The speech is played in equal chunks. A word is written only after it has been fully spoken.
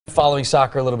Following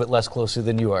soccer a little bit less closely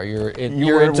than you are. You're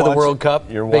into the World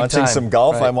Cup. You're big watching time. some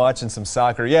golf. Right. I'm watching some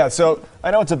soccer. Yeah, so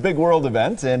I know it's a big world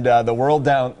event, and the world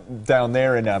down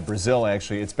there in Brazil,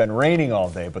 actually, it's been raining all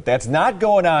day, but that's not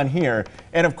going on here.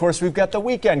 And, of course, we've got the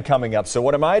weekend coming up. So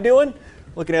what am I doing?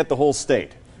 Looking at the whole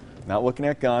state. Not looking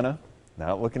at Ghana,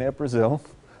 not looking at Brazil.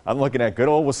 I'm looking at good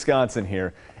old Wisconsin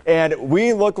here. And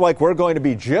we look like we're going to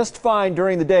be just fine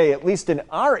during the day, at least in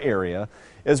our area,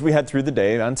 as we head through the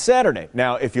day on Saturday.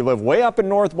 Now, if you live way up in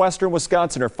northwestern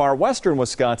Wisconsin or far western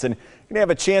Wisconsin, you're going to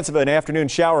have a chance of an afternoon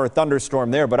shower or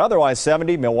thunderstorm there, but otherwise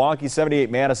 70, Milwaukee,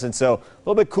 78, Madison, so a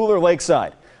little bit cooler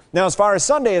lakeside. Now, as far as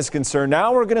Sunday is concerned,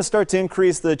 now we're going to start to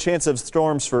increase the chance of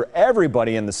storms for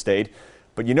everybody in the state,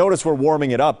 but you notice we're warming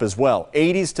it up as well.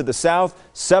 80s to the south,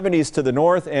 70s to the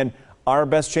north, and our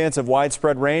best chance of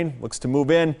widespread rain looks to move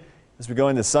in as we go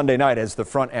into Sunday night as the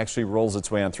front actually rolls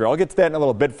its way on through. I'll get to that in a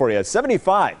little bit for you.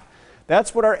 75,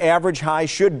 that's what our average high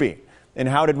should be. And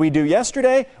how did we do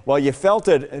yesterday? Well, you felt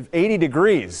it at 80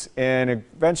 degrees, and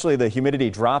eventually the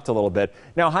humidity dropped a little bit.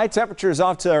 Now, high temperatures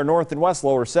off to our north and west,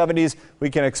 lower 70s.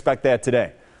 We can expect that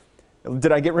today.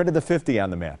 Did I get rid of the 50 on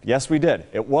the map? Yes, we did.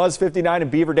 It was 59 in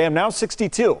Beaver Dam, now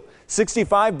 62.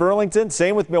 65 Burlington,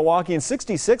 same with Milwaukee, and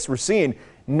 66 we're seeing.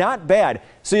 Not bad.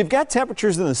 So you've got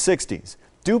temperatures in the 60s.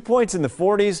 Dew points in the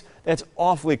 40s, that's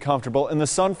awfully comfortable, and the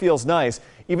sun feels nice.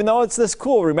 Even though it's this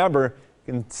cool, remember,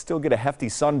 you can still get a hefty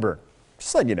sunburn.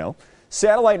 Just letting you know.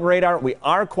 Satellite and radar, we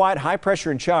are quiet, high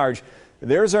pressure in charge.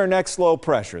 There's our next low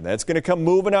pressure. That's going to come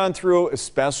moving on through,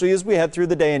 especially as we head through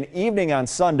the day and evening on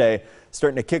Sunday,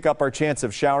 starting to kick up our chance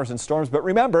of showers and storms. But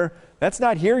remember, that's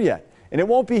not here yet. And it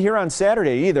won't be here on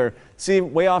Saturday either. See,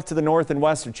 way off to the north and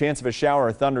west, a chance of a shower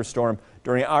or thunderstorm.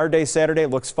 During our day Saturday, it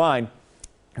looks fine.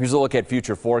 Here's a look at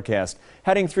future forecast.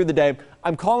 Heading through the day,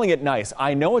 I'm calling it nice.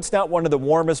 I know it's not one of the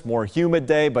warmest, more humid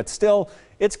day, but still,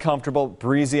 it's comfortable,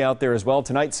 breezy out there as well.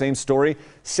 Tonight, same story.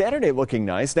 Saturday looking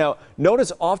nice. Now,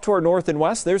 notice off to our north and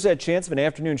west, there's that chance of an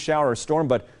afternoon shower or storm,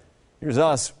 but here's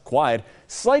us, quiet.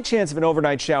 Slight chance of an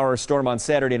overnight shower or storm on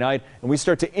Saturday night, and we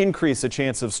start to increase the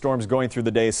chance of storms going through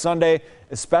the day Sunday,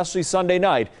 especially Sunday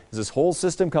night, as this whole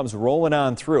system comes rolling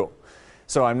on through.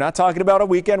 So I'm not talking about a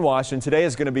weekend wash, and today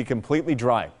is going to be completely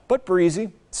dry, but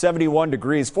breezy, 71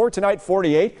 degrees. For tonight,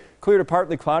 48, clear to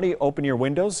partly cloudy. Open your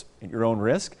windows at your own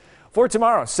risk. For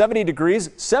tomorrow, 70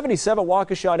 degrees, 77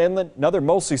 Waukesha Inlet, another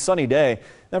mostly sunny day.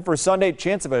 Then for Sunday,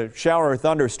 chance of a shower or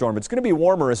thunderstorm. It's going to be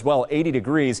warmer as well, 80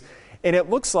 degrees. And it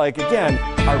looks like, again,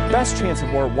 our best chance of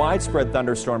more widespread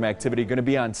thunderstorm activity going to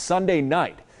be on Sunday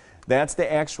night. That's the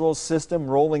actual system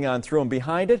rolling on through, and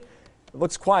behind it, it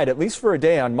looks quiet, at least for a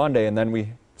day on Monday, and then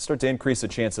we start to increase the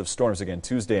chance of storms again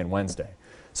Tuesday and Wednesday.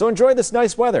 So enjoy this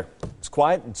nice weather. It's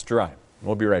quiet, it's dry.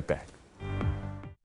 We'll be right back.